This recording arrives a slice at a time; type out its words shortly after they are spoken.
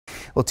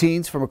Well,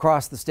 teens from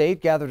across the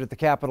state gathered at the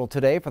Capitol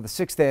today for the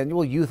 6th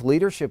Annual Youth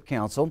Leadership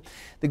Council.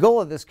 The goal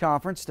of this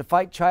conference is to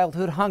fight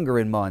childhood hunger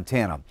in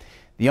Montana.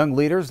 The young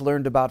leaders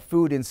learned about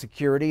food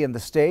insecurity in the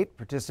state,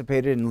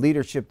 participated in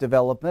leadership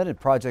development and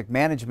project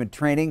management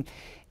training,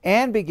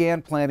 and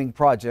began planning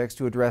projects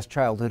to address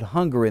childhood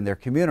hunger in their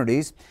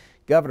communities.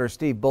 Governor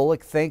Steve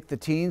Bullock thanked the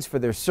teens for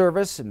their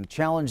service and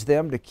challenged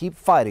them to keep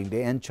fighting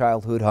to end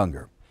childhood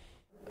hunger.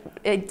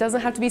 It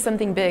doesn't have to be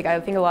something big. I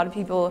think a lot of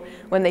people,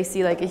 when they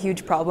see like a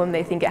huge problem,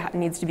 they think it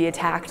needs to be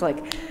attacked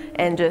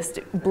and just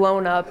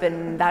blown up,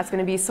 and that's going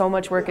to be so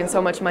much work and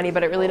so much money,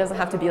 but it really doesn't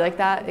have to be like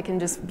that. It can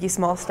just be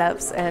small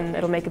steps and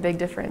it'll make a big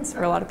difference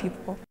for a lot of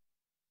people.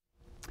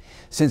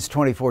 Since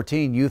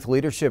 2014, Youth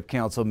Leadership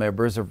Council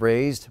members have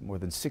raised more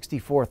than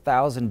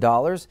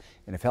 $64,000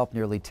 and have helped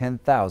nearly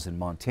 10,000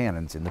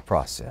 Montanans in the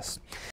process.